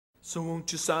So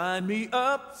won't you sign me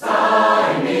up?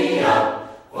 Sign me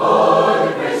up for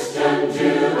the Christian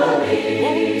Jubilee.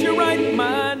 Won't you write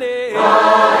my name?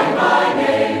 Write my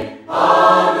name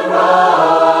on the rolls.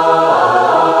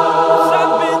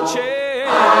 I've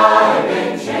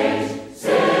been changed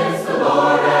since the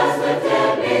Lord has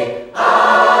lifted me.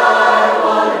 I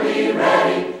want to be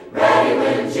ready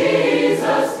when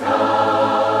Jesus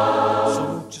comes. So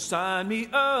won't you sign me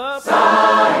up?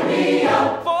 Sign me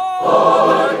up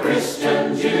for the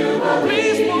Christian Jubilee.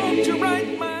 Please won't you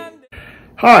write my name?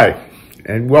 Hi,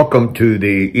 and welcome to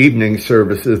the evening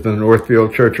services of the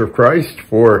Northfield Church of Christ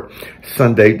for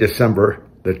Sunday, December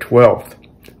the 12th.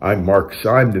 I'm Mark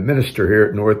Syme, the minister here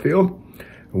at Northfield.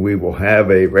 We will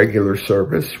have a regular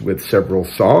service with several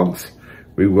songs.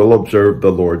 We will observe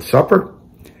the Lord's Supper,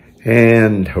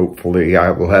 and hopefully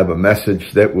I will have a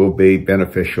message that will be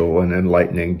beneficial and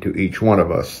enlightening to each one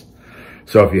of us.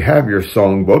 So if you have your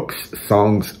songbooks,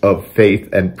 Songs of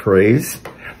Faith and Praise,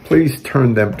 please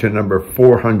turn them to number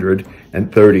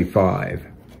 435.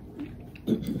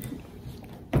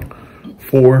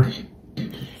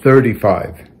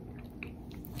 435.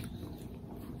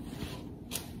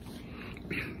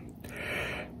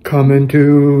 Come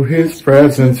into his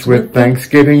presence with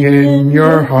thanksgiving in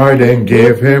your heart and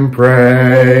give him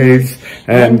praise,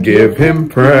 and give him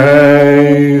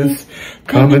praise.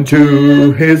 Come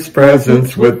into his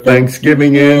presence with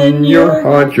thanksgiving in your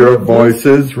heart, your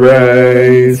voices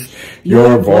raise,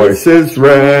 your voices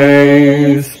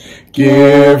raise.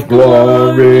 Give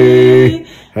glory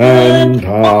and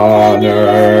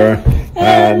honor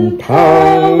and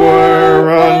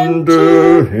power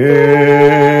unto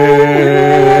him.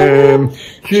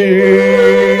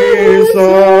 Jesus,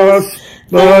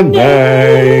 the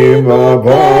name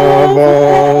above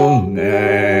all names.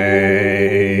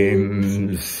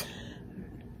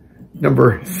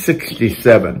 Number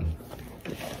 67.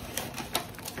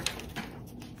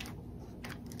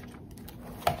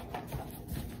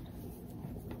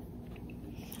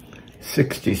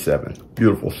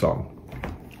 Beautiful song.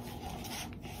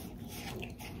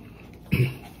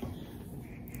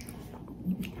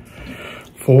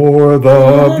 For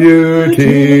the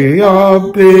beauty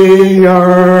of the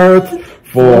earth,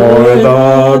 for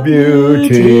the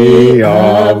beauty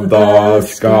of the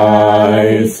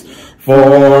skies,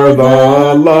 for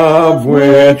the love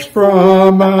which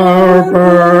from our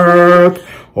birth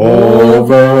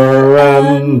over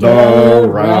and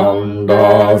around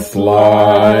us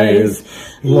lies.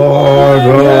 Lord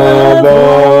of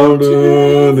all,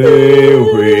 to thee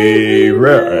we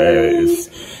raise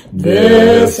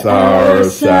this our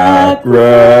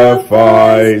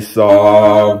sacrifice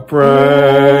of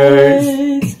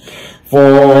praise.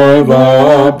 For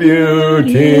the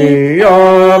beauty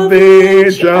of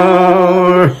each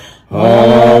hour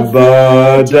of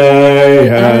the day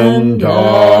and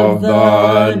of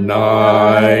the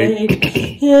night,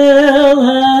 hill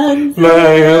and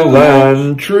vale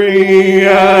and tree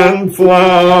and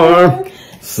flower,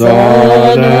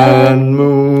 sun and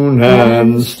moon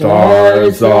and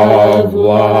stars of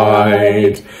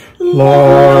light,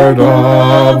 Lord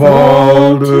of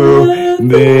all, to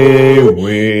thee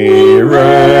we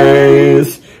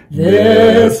raise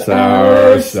this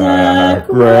our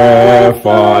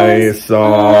sacrifice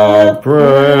of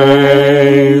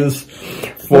praise.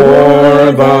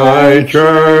 For thy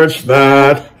church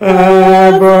that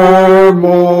evermore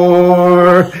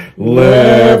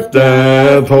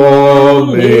lifteth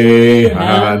holy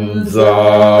hands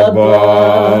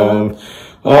above,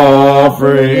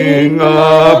 offering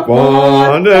up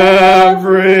on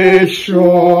every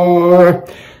shore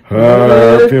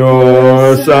her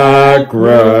pure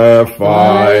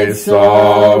sacrifice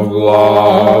of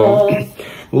love.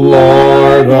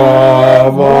 Lord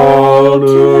of all,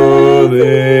 to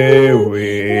thee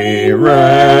we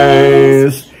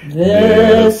raise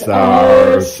this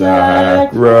our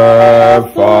sacrifice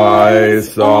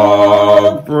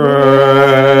of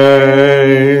praise.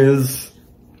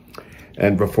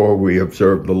 And before we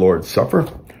observe the Lord's Supper,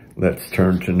 let's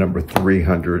turn to number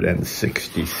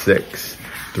 366.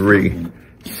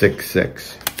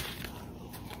 366.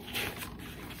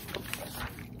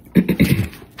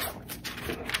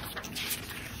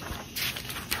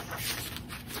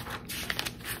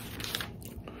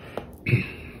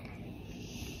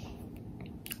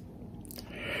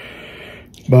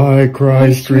 By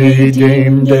Christ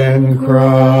redeemed and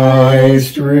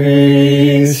Christ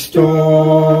restored,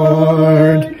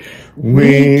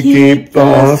 we keep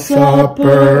the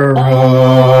supper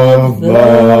of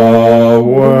the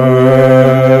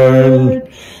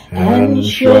Word, and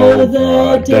show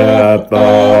the death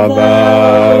of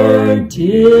our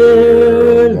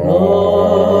dear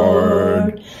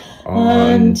Lord.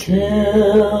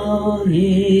 until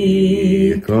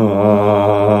he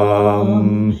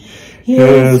come.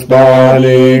 His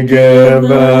body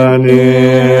given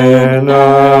in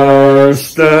our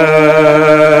stead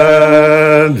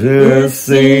is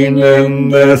seen in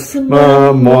this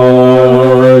memorial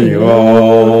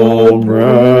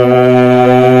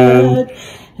bread.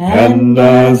 And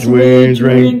as we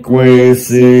drink, we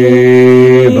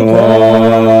see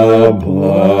the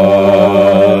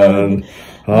blood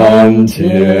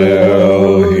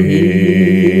until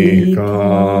he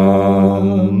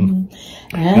come.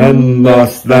 And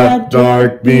thus that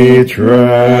dark betrayal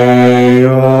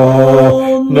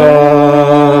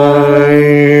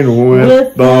night,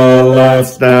 with the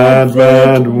last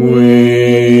advent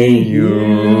we unite.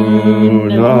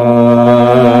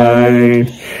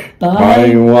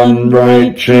 By one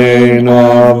bright chain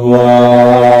of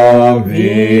loving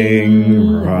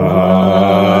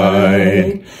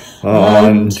right,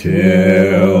 until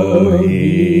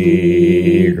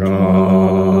he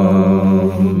come.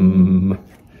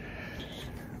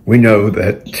 We know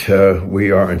that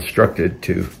we are instructed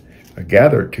to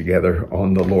gather together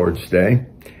on the Lord's Day,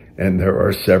 and there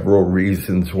are several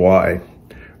reasons why.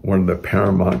 One of the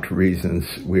paramount reasons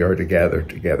we are to gather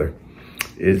together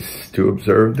is to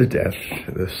observe the death,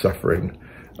 the suffering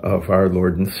of our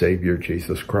Lord and Savior,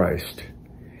 Jesus Christ.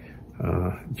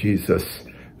 Jesus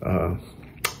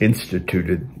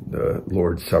instituted the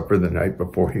Lord's Supper the night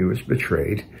before he was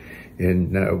betrayed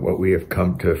in what we have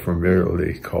come to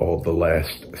familiarly call the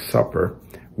Last Supper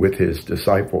with his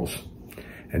disciples.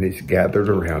 And he's gathered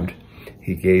around.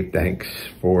 He gave thanks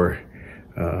for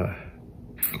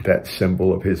that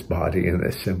symbol of his body and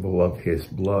the symbol of his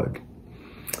blood.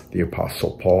 The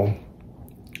Apostle Paul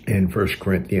in 1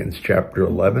 Corinthians chapter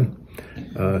 11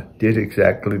 did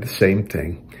exactly the same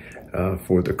thing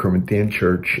for the Corinthian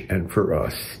church and for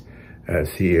us, as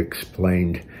he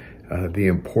explained the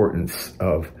importance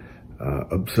of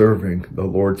observing the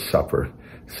Lord's Supper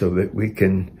so that we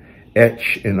can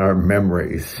etch in our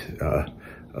memories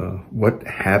what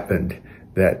happened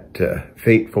that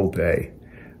fateful day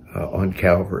on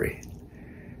Calvary.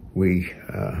 We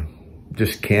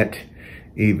just can't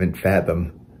even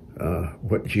fathom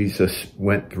what Jesus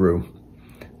went through,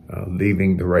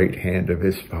 leaving the right hand of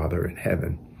his Father in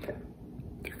heaven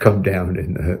to come down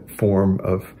in the form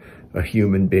of a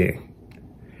human being,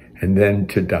 and then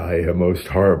to die a most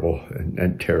horrible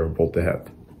and terrible death.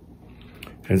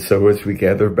 And so as we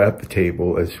gather about the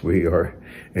table, as we are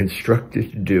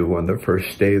instructed to do on the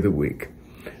first day of the week,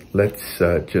 let's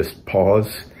just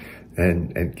pause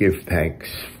and give thanks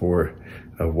for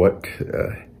what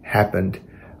happened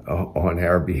on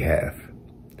our behalf.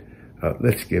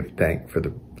 Let's give thanks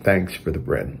for the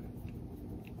bread.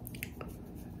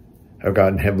 Our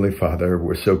God and Heavenly Father,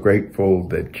 we're so grateful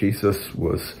that Jesus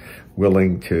was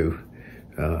willing to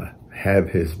have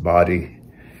his body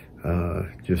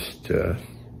just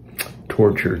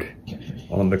tortured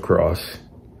on the cross.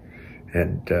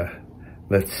 And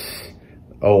let's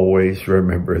always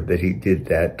remember that he did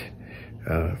that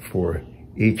for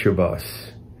each of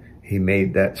us. He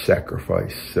made that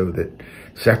sacrifice so that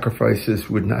sacrifices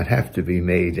would not have to be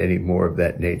made any more of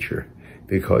that nature,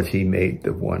 because he made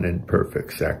the one and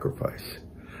perfect sacrifice.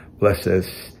 Bless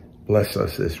us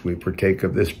as we partake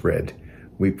of this bread.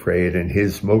 We pray it in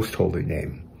his most holy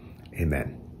name.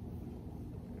 Amen.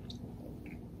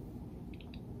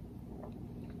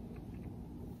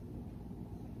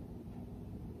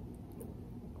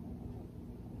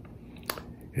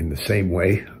 In the same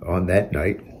way, on that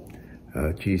night,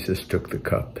 Jesus took the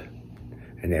cup,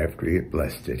 and after he had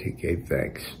blessed it, he gave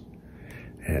thanks.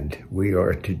 And we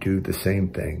are to do the same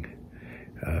thing.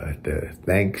 The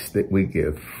thanks that we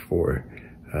give for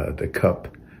the cup,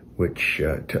 which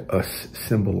to us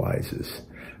symbolizes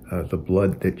the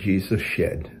blood that Jesus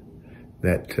shed,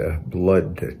 that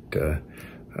blood that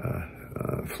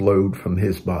flowed from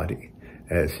his body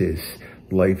as his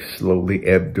life slowly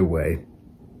ebbed away,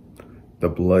 the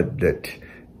blood that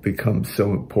becomes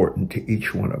so important to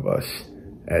each one of us,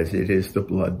 as it is the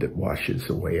blood that washes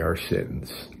away our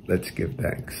sins. Let's give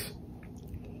thanks.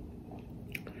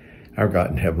 Our God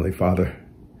and Heavenly Father,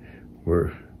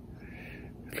 we're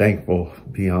thankful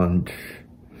beyond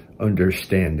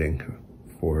understanding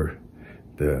for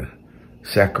the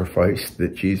sacrifice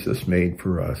that Jesus made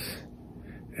for us.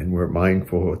 And we're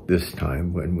mindful at this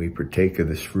time, when we partake of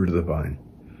this fruit of the vine,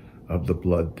 of the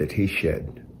blood that he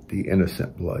shed, the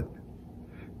innocent blood,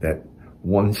 that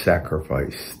one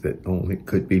sacrifice that only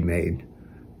could be made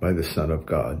by the Son of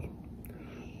God.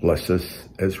 Bless us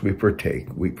as we partake.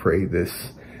 We pray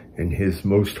this in his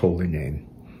most holy name.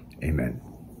 Amen.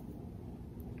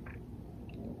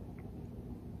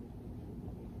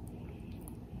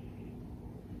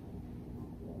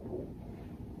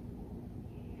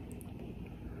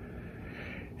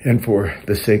 And for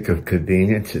the sake of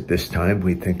convenience at this time,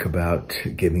 we think about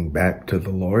giving back to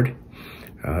the Lord.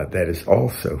 That is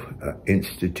also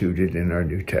instituted in our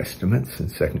New Testaments in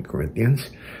 2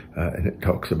 Corinthians. And it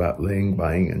talks about laying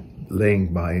by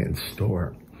in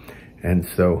store. And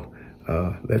so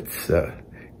let's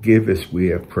give as we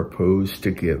have proposed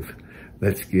to give.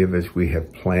 Let's give as we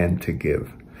have planned to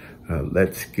give.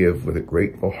 Let's give with a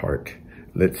grateful heart.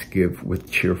 Let's give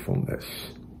with cheerfulness.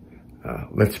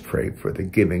 Let's pray for the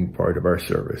giving part of our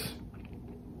service.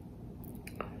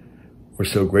 We're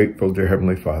so grateful, dear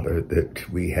Heavenly Father, that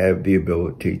we have the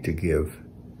ability to give.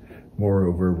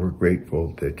 Moreover, we're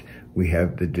grateful that we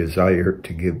have the desire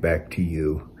to give back to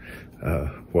you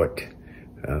what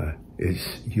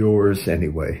is yours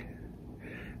anyway.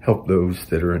 Help those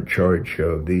that are in charge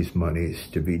of these monies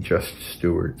to be just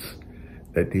stewards,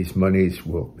 that these monies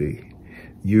will be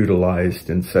utilized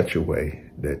in such a way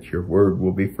that your word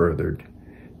will be furthered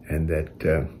and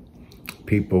that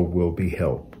people will be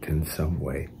helped in some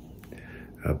way.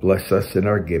 Bless us in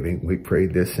our giving. We pray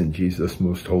this in Jesus'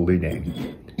 most holy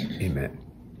name. Amen.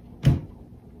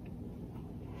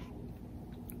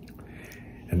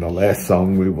 And the last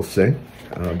song we will sing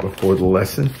before the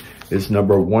lesson is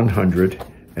number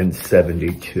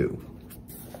 172.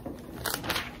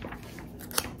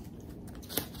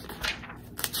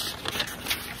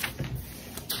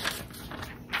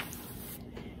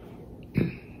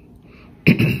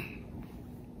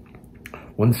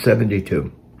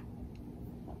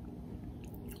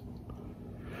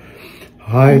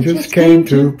 I just came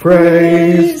to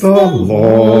praise the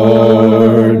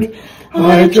Lord.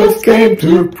 I just came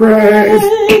to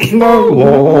praise the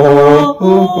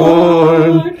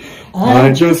Lord.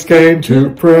 I just came to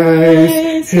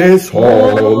praise His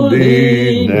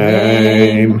holy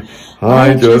name.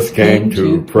 I just came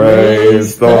to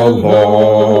praise the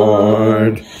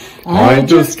Lord. I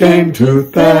just came to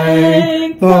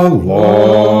thank the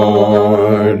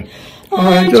Lord.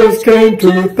 I just came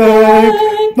to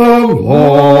thank the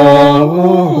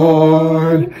Lord.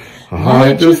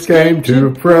 I just came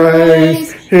to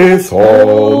praise His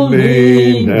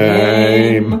holy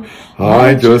name.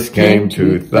 I just came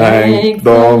to thank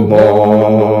the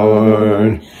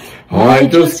Lord. I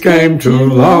just came to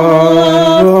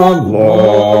love the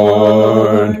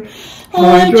Lord.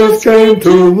 I just came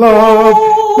to love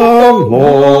the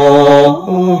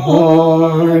Lord.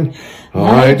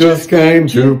 I just came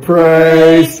to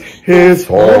praise His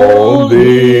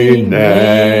holy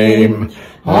name.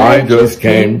 I just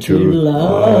came to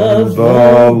love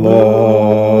the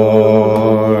Lord.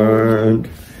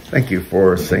 Thank you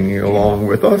for singing along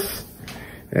with us.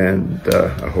 And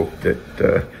I hope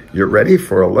that you're ready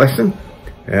for a lesson.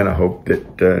 And I hope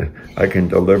that I can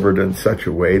deliver it in such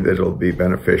a way that it'll be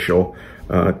beneficial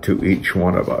to each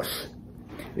one of us.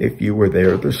 If you were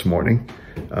there this morning,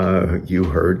 you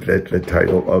heard that the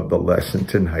title of the lesson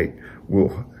tonight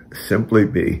will simply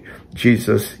be,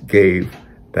 Jesus Gave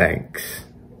Thanks.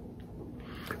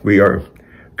 We are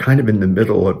kind of in the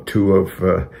middle of two of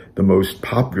the most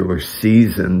popular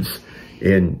seasons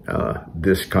in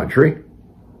this country.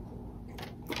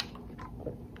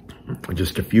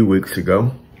 Just a few weeks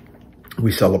ago,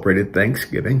 we celebrated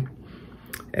Thanksgiving.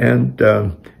 And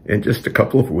in just a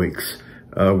couple of weeks,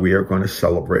 we are going to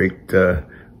celebrate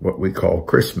what we call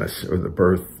Christmas, or the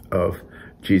birth of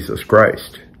Jesus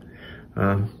Christ.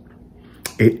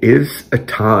 It is a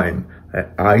time,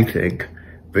 I think,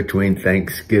 between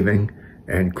Thanksgiving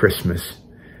and Christmas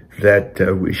that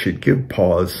we should give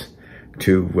pause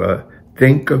to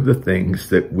think of the things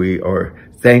that we are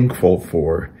thankful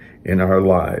for in our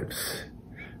lives.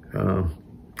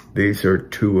 These are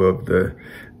two of the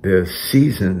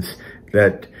seasons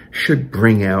that should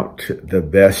bring out the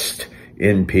best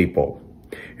in people.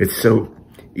 It's so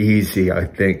easy, I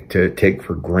think, to take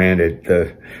for granted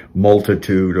the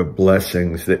multitude of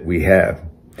blessings that we have.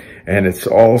 And it's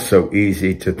also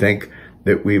easy to think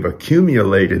that we've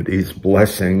accumulated these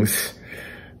blessings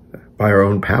by our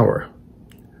own power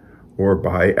or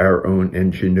by our own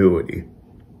ingenuity.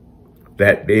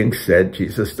 That being said,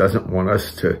 Jesus doesn't want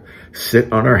us to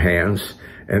sit on our hands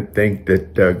and think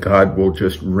that God will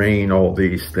just rain all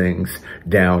these things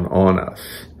down on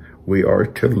us. We are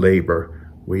to labor,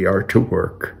 we are to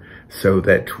work so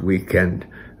that we can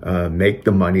make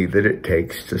the money that it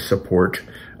takes to support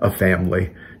a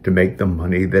family, to make the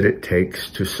money that it takes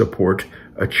to support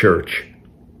a church.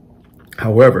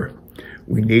 However,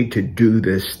 we need to do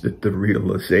this with the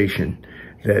realization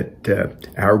that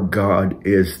our God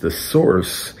is the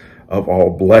source of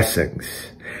all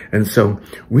blessings. And so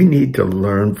we need to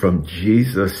learn from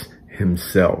Jesus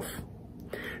himself.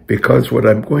 Because what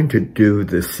I'm going to do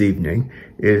this evening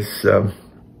is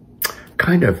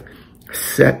kind of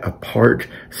set apart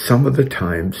some of the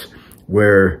times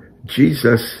where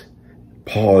Jesus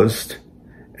paused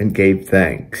and gave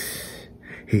thanks.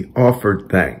 He offered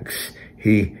thanks.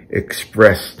 He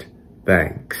expressed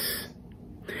thanks.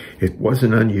 It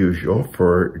wasn't unusual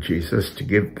for Jesus to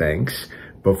give thanks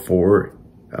before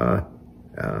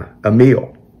a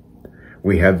meal.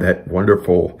 We have that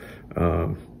wonderful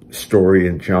story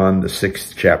in John, the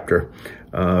 6th chapter,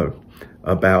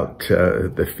 about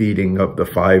the feeding of the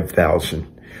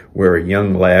 5,000, where a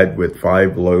young lad with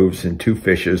 5 loaves and 2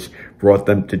 fishes brought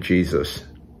them to Jesus.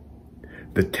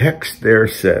 The text there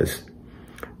says,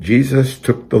 Jesus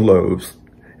took the loaves,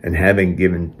 and having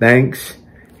given thanks,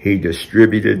 he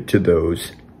distributed to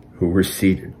those who were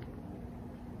seated.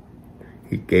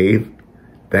 He gave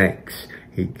thanks.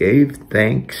 He gave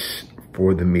thanks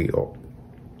for the meal.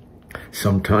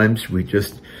 Sometimes we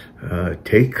just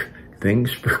take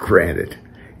things for granted,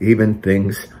 even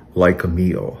things like a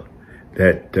meal,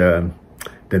 that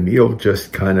the meal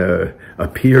just kind of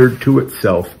appeared to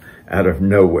itself out of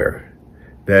nowhere,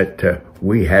 that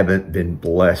we haven't been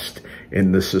blessed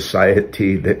in the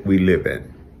society that we live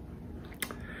in.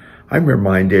 I'm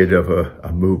reminded of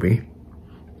a movie,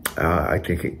 I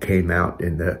think it came out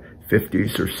in the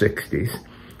 50s or 60s,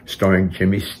 starring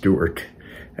Jimmy Stewart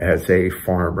as a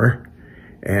farmer.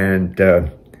 And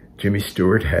Jimmy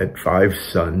Stewart had 5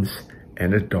 sons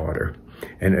and a daughter.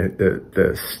 And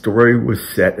the story was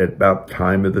set at about the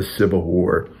time of the Civil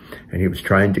War. And he was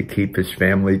trying to keep his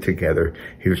family together.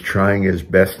 He was trying his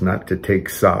best not to take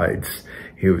sides.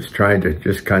 He was trying to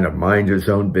just kind of mind his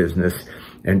own business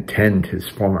and tend his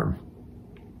farm.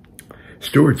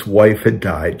 Stewart's wife had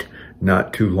died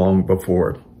not too long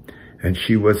before, and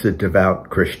she was a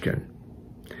devout Christian.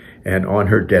 And on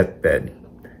her deathbed,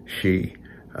 she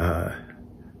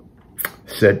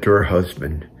said to her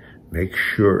husband, "Make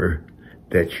sure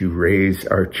that you raise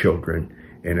our children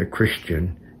in a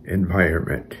Christian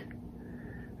environment."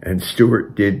 And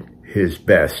Stewart did his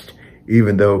best,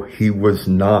 even though he was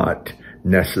not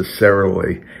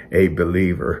necessarily a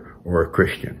believer or a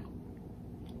Christian.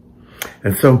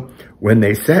 And so when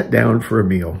they sat down for a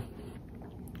meal,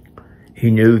 he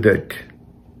knew that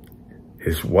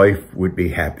his wife would be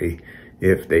happy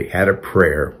if they had a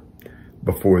prayer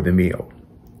before the meal.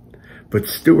 But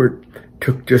Stewart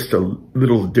took just a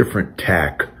little different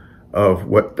tack of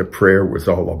what the prayer was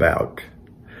all about.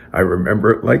 I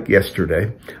remember it like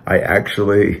yesterday. I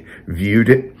actually viewed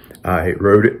it. I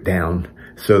wrote it down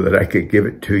so that I could give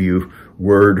it to you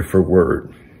word for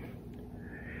word.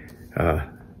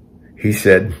 He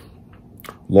said,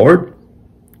 "Lord,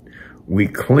 we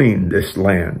cleaned this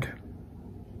land.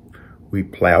 We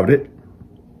plowed it,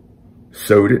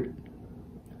 sowed it,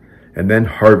 and then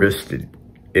harvested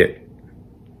it.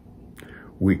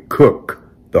 We cook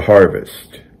the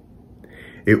harvest.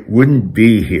 It wouldn't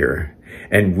be here,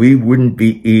 and we wouldn't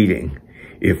be eating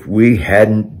if we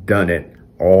hadn't done it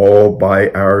all by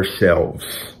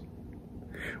ourselves.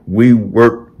 We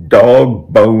worked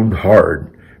dog-bone hard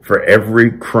for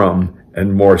every crumb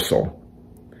and morsel.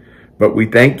 But we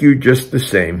thank you just the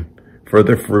same for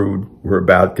the food we're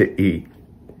about to eat.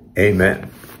 Amen."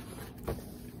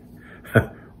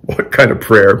 What kind of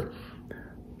prayer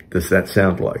does that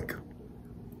sound like?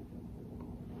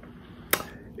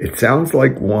 It sounds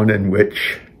like one in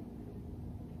which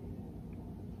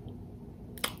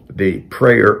the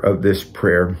prayer of this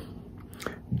prayer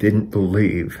didn't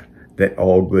believe that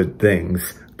all good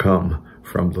things come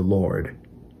from the Lord.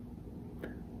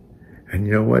 And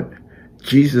you know what?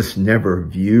 Jesus never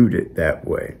viewed it that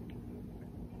way.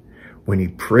 When he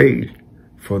prayed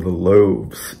for the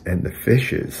loaves and the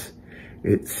fishes,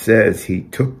 it says he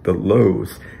took the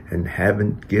loaves and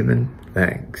having given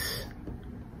thanks.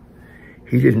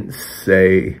 He didn't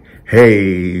say,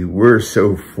 "Hey, we're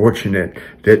so fortunate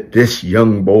that this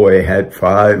young boy had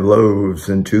 5 loaves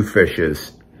and 2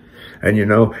 fishes. And you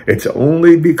know, it's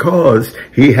only because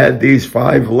he had these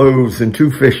 5 loaves and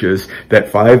 2 fishes that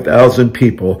 5,000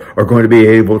 people are going to be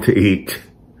able to eat."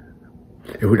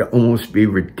 It would almost be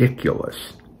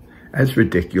ridiculous. As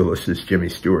ridiculous as Jimmy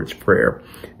Stewart's prayer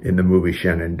in the movie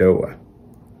Shenandoah.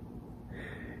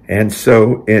 And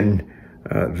so in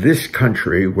this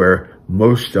country where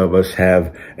most of us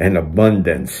have an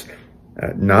abundance,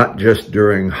 not just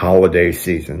during holiday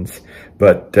seasons,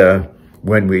 but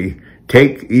when we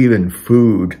take even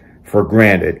food for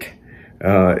granted,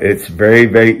 it's very,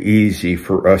 very easy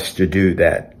for us to do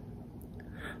that.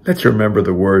 Let's remember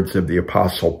the words of the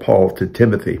Apostle Paul to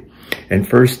Timothy in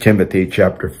 1 Timothy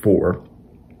chapter 4,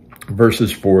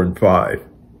 verses 4 and 5.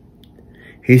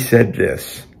 He said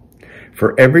this,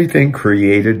 "For everything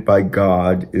created by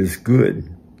God is good,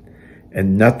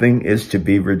 and nothing is to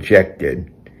be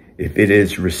rejected if it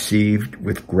is received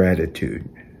with gratitude,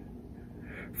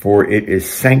 for it is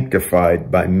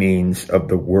sanctified by means of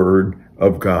the word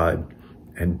of God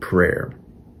and prayer.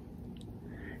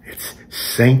 It's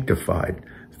sanctified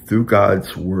through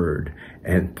God's word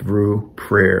and through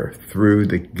prayer, through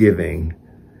the giving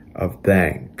of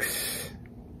thanks.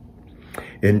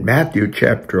 In Matthew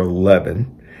chapter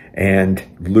 11 and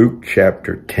Luke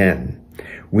chapter 10,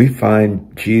 we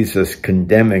find Jesus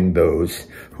condemning those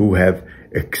who have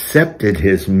accepted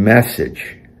his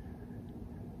message,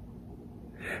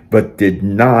 but did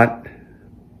not,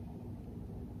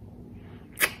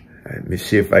 let me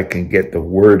see if I can get the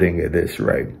wording of this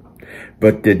right,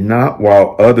 but did not,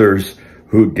 while others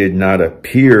who did not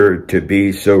appear to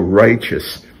be so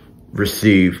righteous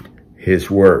received his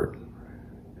word.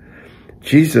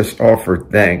 Jesus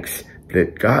offered thanks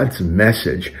that God's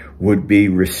message would be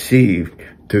received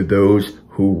to those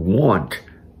who want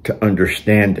to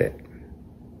understand it.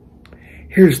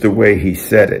 Here's the way he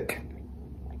said it.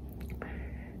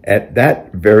 At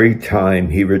that very time,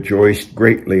 he rejoiced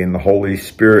greatly in the Holy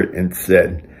Spirit and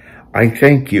said, I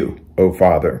thank you, O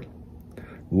Father,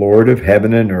 Lord of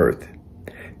heaven and earth,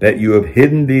 that you have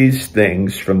hidden these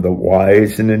things from the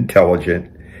wise and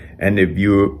intelligent, and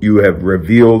you have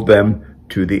revealed them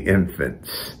to the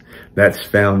infants. That's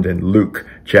found in Luke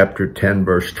chapter 10,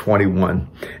 verse 21,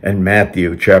 and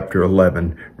Matthew chapter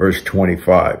 11, verse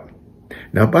 25.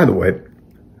 Now, by the way,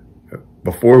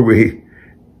 before we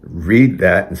read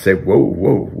that and say,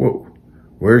 whoa,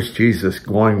 where's Jesus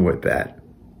going with that?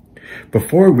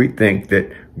 Before we think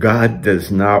that God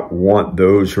does not want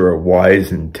those who are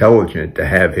wise and intelligent to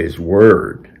have his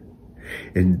word,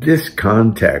 in this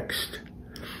context,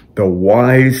 the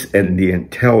wise and the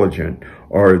intelligent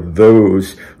are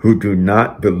those who do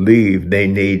not believe they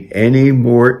need any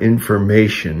more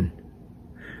information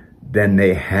than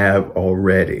they have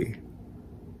already.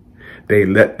 They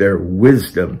let their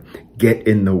wisdom get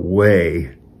in the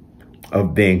way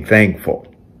of being thankful.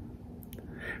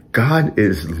 God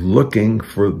is looking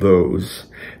for those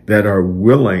that are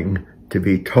willing to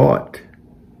be taught.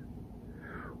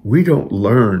 We don't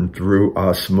learn through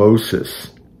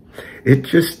osmosis. It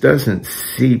just doesn't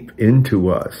seep into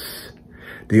us.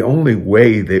 The only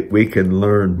way that we can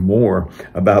learn more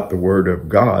about the Word of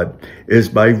God is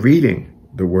by reading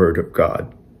the Word of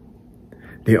God.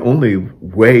 The only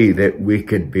way that we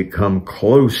can become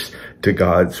close to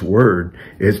God's word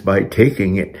is by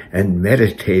taking it and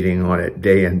meditating on it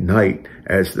day and night,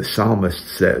 as the psalmist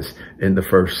says in the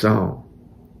first psalm.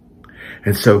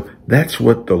 And so that's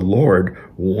what the Lord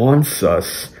wants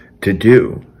us to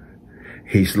do.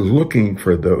 He's looking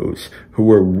for those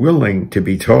who are willing to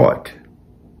be taught.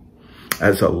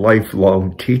 As a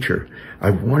lifelong teacher, I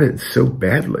wanted so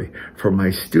badly for my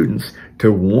students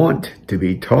to want to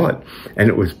be taught. And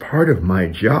it was part of my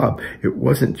job. It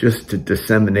wasn't just to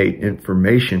disseminate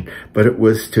information, but it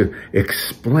was to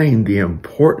explain the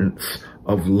importance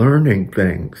of learning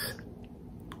things.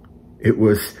 It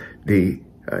was the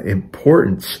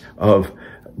importance of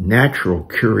natural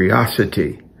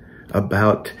curiosity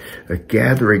about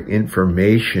gathering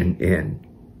information in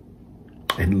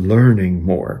and learning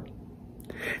more.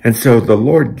 And so the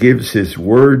Lord gives his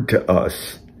word to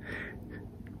us,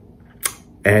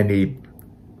 and he,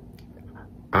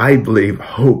 I believe,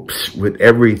 hopes with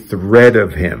every thread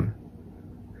of him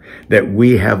that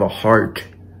we have a heart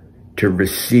to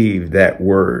receive that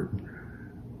word.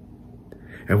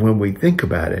 And when we think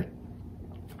about it,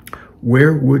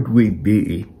 where would we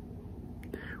be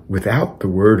without the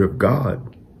word of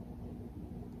God?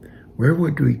 Where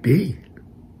would we be?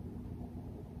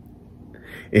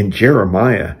 In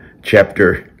Jeremiah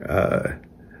chapter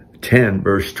 10,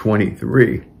 verse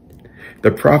 23,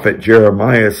 the prophet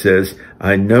Jeremiah says,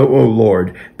 I know, O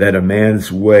Lord, that a man's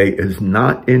way is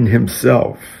not in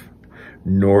himself,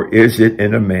 nor is it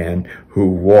in a man who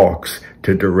walks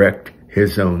to direct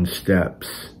his own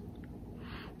steps.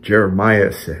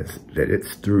 Jeremiah says that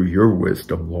it's through your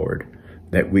wisdom, Lord,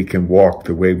 that we can walk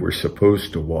the way we're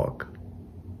supposed to walk.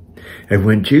 And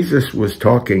when Jesus was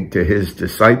talking to his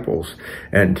disciples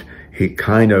and he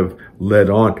kind of led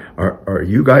on, are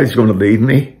you guys going to leave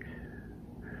me?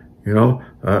 You know,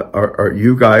 are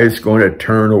you guys going to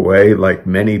turn away like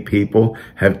many people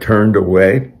have turned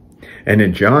away? And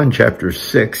in John chapter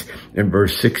 6 and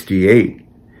verse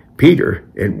 68, Peter,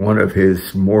 in one of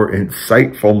his more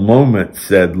insightful moments,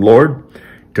 said, Lord,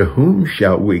 to whom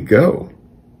shall we go?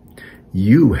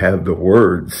 You have the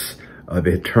words of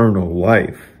eternal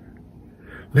life.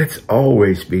 Let's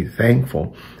always be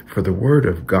thankful for the word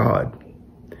of God,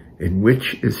 in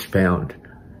which is found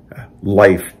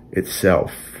life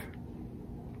itself.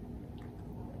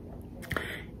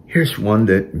 Here's one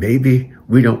that maybe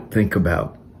we don't think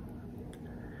about.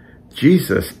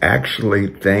 Jesus actually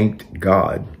thanked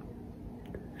God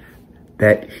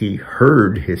that he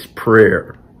heard his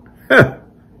prayer.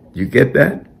 You get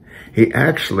that? He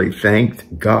actually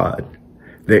thanked God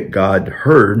that God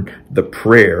heard the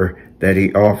prayer that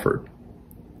he offered.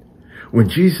 When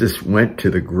Jesus went to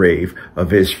the grave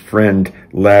of his friend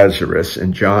Lazarus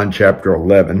in John chapter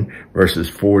 11, verses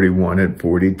 41 and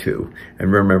 42, and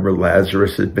remember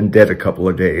Lazarus had been dead a couple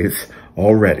of days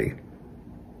already,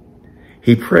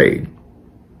 he prayed.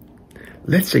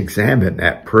 Let's examine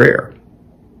that prayer.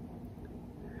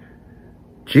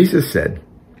 Jesus said,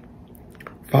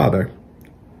 Father,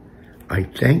 I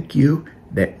thank you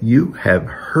that you have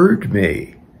heard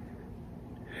me.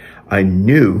 I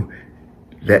knew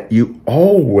that you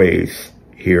always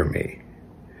hear me,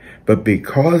 but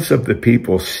because of the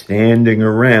people standing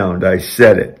around, I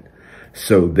said it,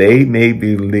 so they may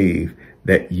believe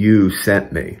that you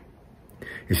sent me.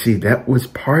 You see, that was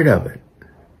part of it.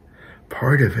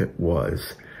 Part of it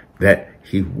was that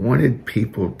he wanted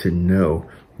people to know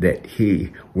that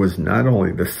he was not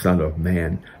only the Son of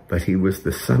Man, but he was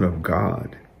the Son of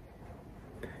God.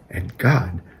 And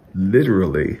God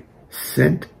literally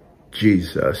sent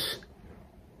Jesus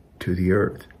to the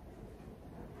earth.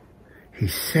 He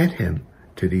sent him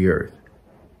to the earth.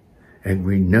 And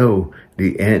we know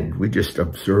the end. We just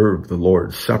observed the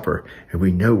Lord's Supper, and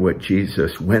we know what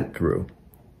Jesus went through.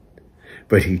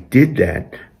 But he did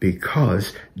that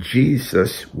because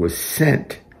Jesus was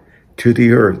sent to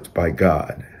the earth by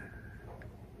God.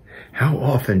 How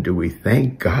often do we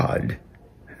thank God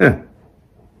that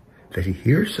he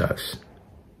hears us?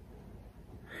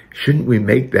 Shouldn't we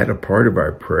make that a part of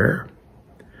our prayer?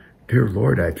 Dear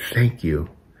Lord, I thank you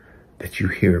that you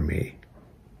hear me.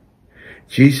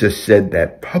 Jesus said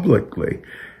that publicly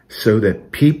so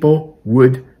that people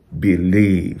would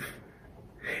believe.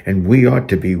 And we ought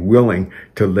to be willing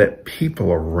to let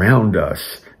people around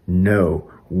us know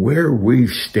where we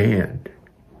stand.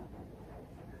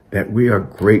 That we are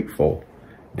grateful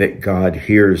that God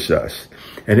hears us.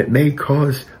 And it may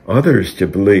cause others to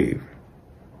believe.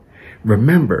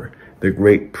 Remember the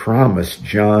great promise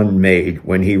John made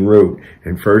when he wrote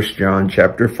in 1 John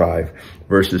chapter 5,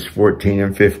 verses 14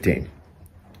 and 15.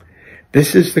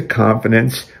 This is the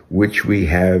confidence which we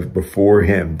have before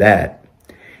him, that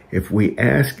if we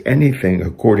ask anything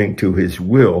according to his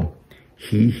will,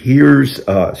 he hears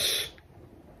us.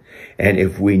 And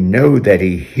if we know that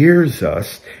he hears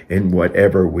us in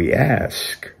whatever we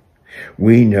ask,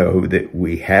 we know that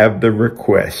we have the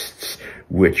requests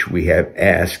which we have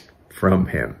asked from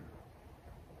him.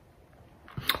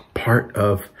 Part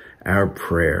of our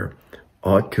prayer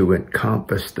ought to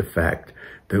encompass the fact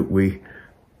that we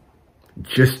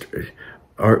just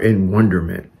are in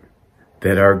wonderment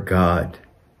that our God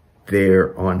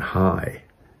there on high,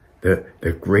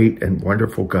 the great and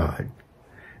wonderful God,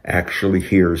 actually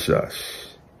hears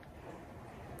us.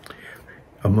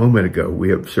 A moment ago,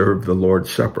 we observed the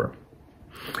Lord's Supper.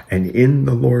 And in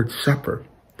the Lord's Supper,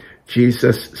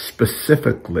 Jesus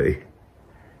specifically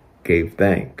gave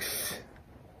thanks.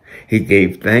 He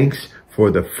gave thanks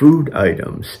for the food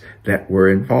items that were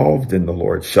involved in the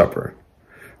Lord's Supper.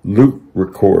 Luke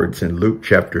records in Luke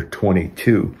chapter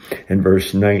 22 and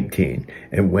verse 19,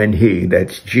 and when he,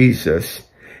 that's Jesus,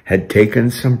 had taken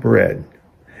some bread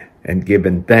and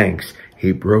given thanks,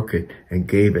 he broke it and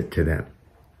gave it to them.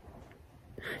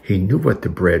 He knew what the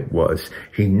bread was.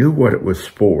 He knew what it was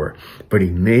for, but he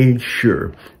made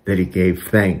sure that he gave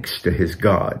thanks to his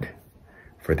God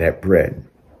for that bread.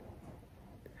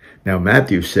 Now,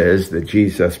 Matthew says that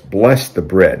Jesus blessed the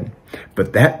bread,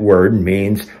 but that word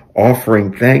means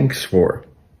offering thanks for.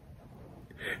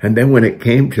 And then when it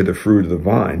came to the fruit of the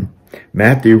vine,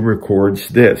 Matthew records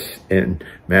this in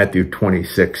Matthew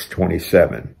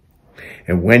 26:27.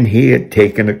 And when he had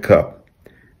taken a cup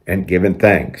and given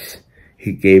thanks,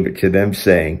 he gave it to them,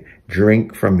 saying,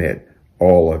 drink from it,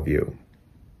 all of you.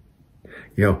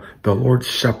 You know, the Lord's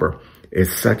Supper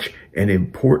is such an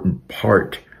important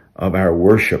part of our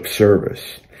worship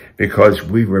service because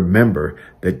we remember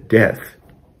the death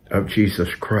of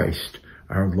Jesus Christ,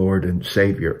 our Lord and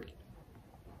Savior.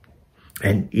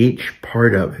 And each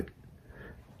part of it,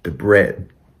 the bread,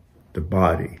 the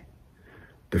body,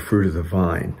 the fruit of the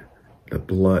vine, the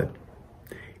blood,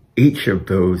 each of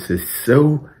those is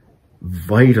so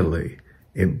vitally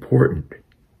important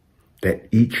that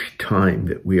each time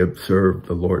that we observe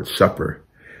the Lord's Supper,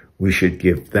 we should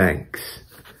give thanks.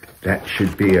 That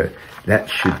should be a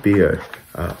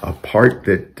part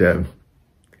that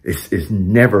is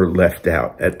never left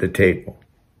out at the table.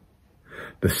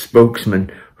 The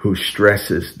spokesman who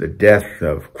stresses the death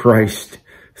of Christ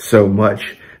so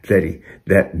much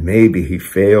that maybe he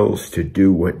fails to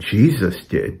do what Jesus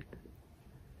did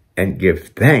and give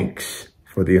thanks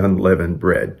for the unleavened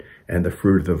bread and the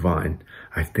fruit of the vine.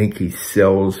 I think he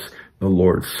sells the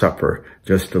Lord's Supper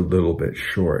just a little bit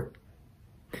short.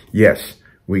 Yes,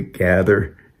 we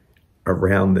gather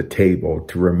around the table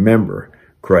to remember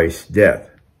Christ's death,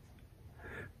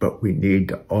 but we need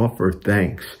to offer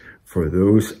thanks for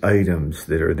those items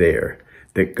that are there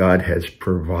that God has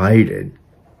provided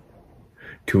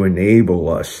to enable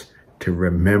us to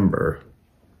remember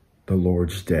the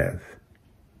Lord's death.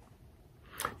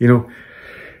 You know,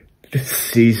 this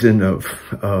season of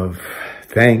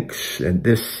thanks and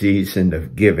this season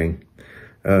of giving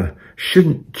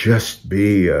shouldn't just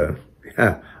be,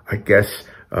 I guess,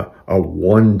 a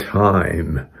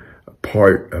one-time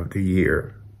part of the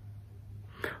year.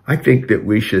 I think that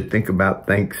we should think about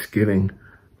Thanksgiving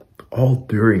all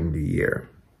during the year.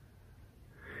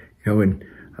 You know,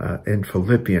 in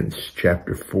Philippians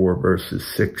chapter 4, verses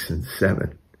 6 and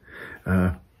 7,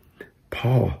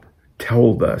 Paul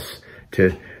told us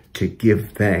to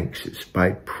give thanks. It's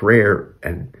by prayer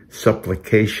and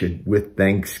supplication with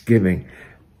thanksgiving.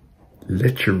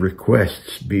 Let your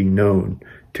requests be known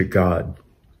to God.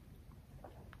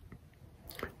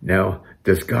 Now,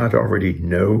 does God already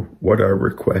know what our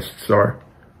requests are?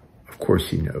 Of course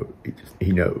he knows.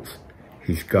 He knows.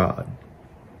 He's God.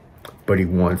 But he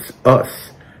wants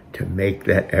us to make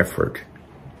that effort.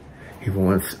 He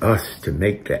wants us to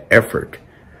make the effort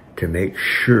to make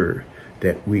sure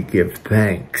that we give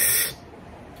thanks,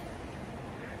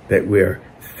 that we're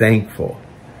thankful.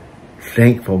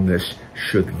 Thankfulness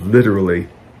should literally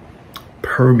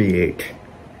permeate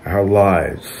our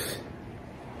lives.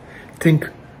 Think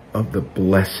of the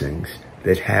blessings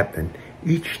that happen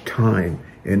each time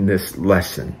in this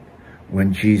lesson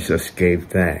when Jesus gave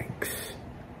thanks.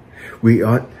 We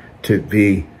ought to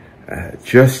be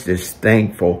just as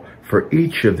thankful for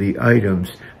each of the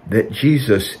items that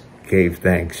Jesus gave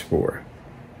thanks for.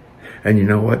 And you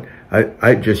know what?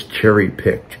 I just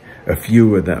cherry-picked a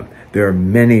few of them. There are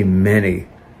many, many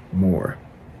more.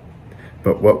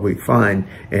 But what we find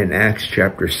in Acts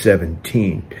chapter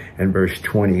 17 and verse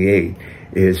 28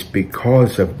 is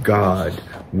because of God,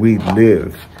 we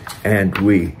live and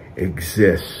we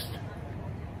exist.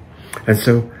 And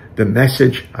so the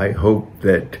message I hope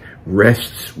that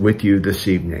rests with you this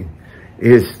evening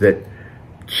is that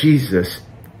Jesus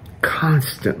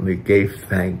constantly gave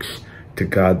thanks to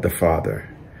God the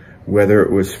Father, whether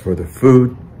it was for the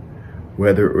food,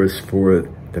 whether it was for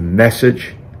the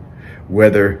message,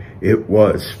 whether it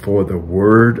was for the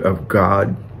Word of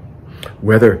God,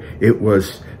 whether it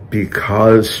was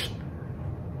because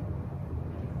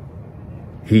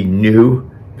he knew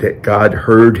that God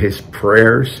heard his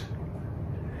prayers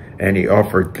and he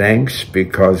offered thanks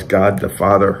because God the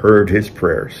Father heard his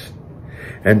prayers.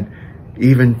 And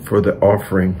even for the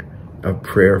offering of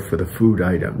prayer for the food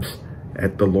items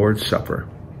at the Lord's Supper.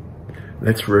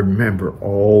 Let's remember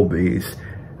all these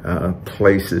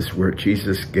places where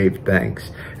Jesus gave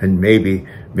thanks. And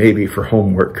maybe for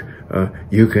homework,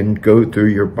 you can go through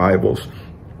your Bibles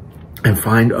and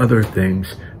find other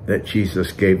things that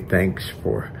Jesus gave thanks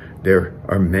for. There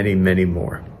are many, many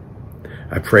more.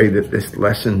 I pray that this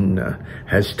lesson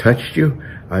has touched you.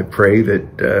 I pray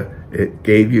that it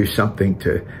gave you something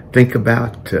to think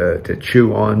about, to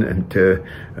chew on, and to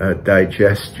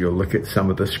digest. You'll look at some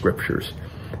of the scriptures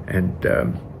and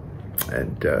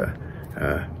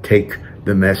take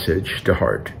the message to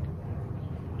heart.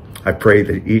 I pray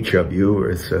that each of you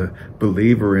is a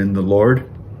believer in the Lord.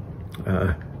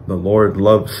 The Lord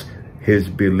loves his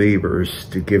believers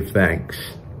to give thanks.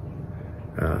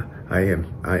 I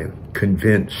am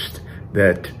convinced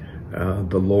that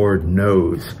the Lord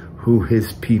knows who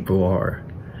his people are,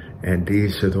 and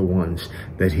these are the ones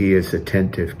that he is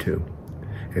attentive to.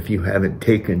 If you haven't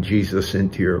taken Jesus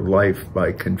into your life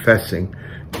by confessing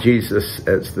Jesus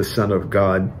as the Son of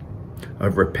God,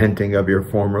 of repenting of your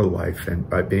former life, and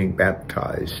by being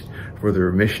baptized for the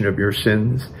remission of your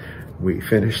sins, we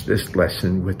finish this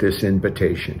lesson with this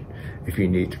invitation. If you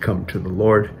need to come to the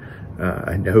Lord,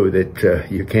 I know that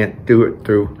you can't do it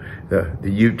through the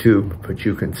YouTube, but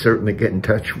you can certainly get in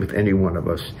touch with any one of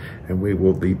us, and we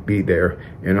will be there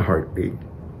in a heartbeat.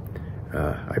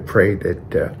 I pray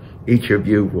that each of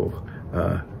you will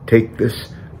take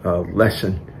this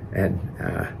lesson and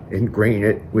ingrain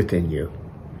it within you.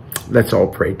 Let's all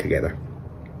pray together.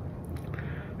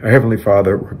 Our Heavenly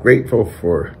Father, we're grateful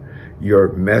for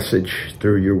your message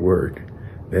through your word,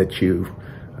 that you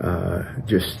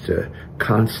just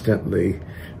constantly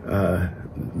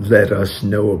let us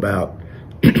know about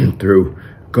through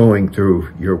going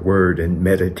through your word and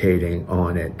meditating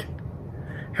on it.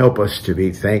 Help us to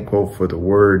be thankful for the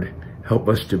word. Help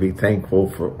us to be thankful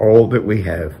for all that we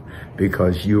have,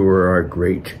 because you are our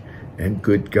great and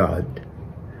good God.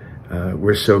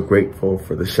 We're so grateful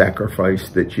for the sacrifice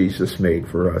that Jesus made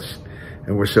for us.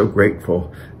 And we're so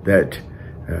grateful that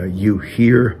you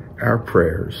hear our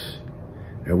prayers.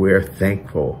 And we are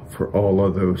thankful for all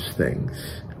of those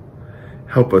things.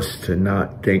 Help us to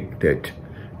not think that,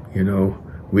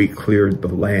 we cleared the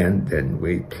land and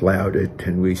we plowed it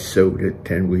and we sowed it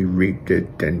and we reaped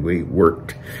it and we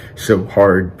worked so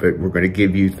hard, but we're going to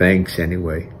give you thanks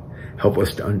anyway. Help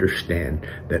us to understand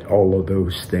that all of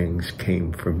those things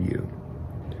came from you.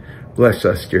 Bless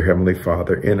us, dear Heavenly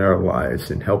Father, in our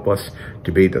lives, and help us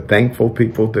to be the thankful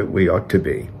people that we ought to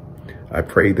be. I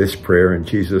pray this prayer in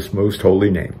Jesus' most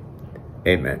holy name.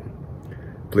 Amen.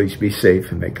 Please be safe,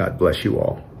 and may God bless you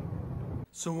all.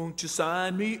 So won't you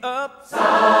sign me up?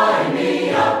 Sign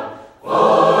me up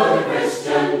for the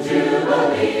Christian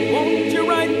Jubilee. Won't you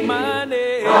write my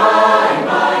name? Write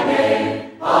my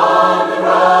name on the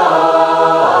roll.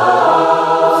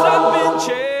 'Cause I've been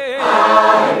changed.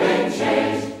 I've been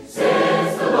changed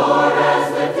since the Lord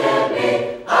has lifted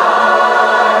me. I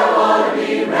want to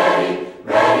be ready,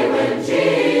 ready when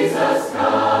Jesus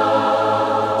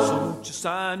comes. So won't you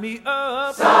sign me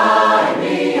up? Sign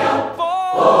me up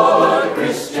for the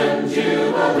Christian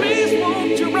Jubilee. Please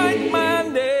won't you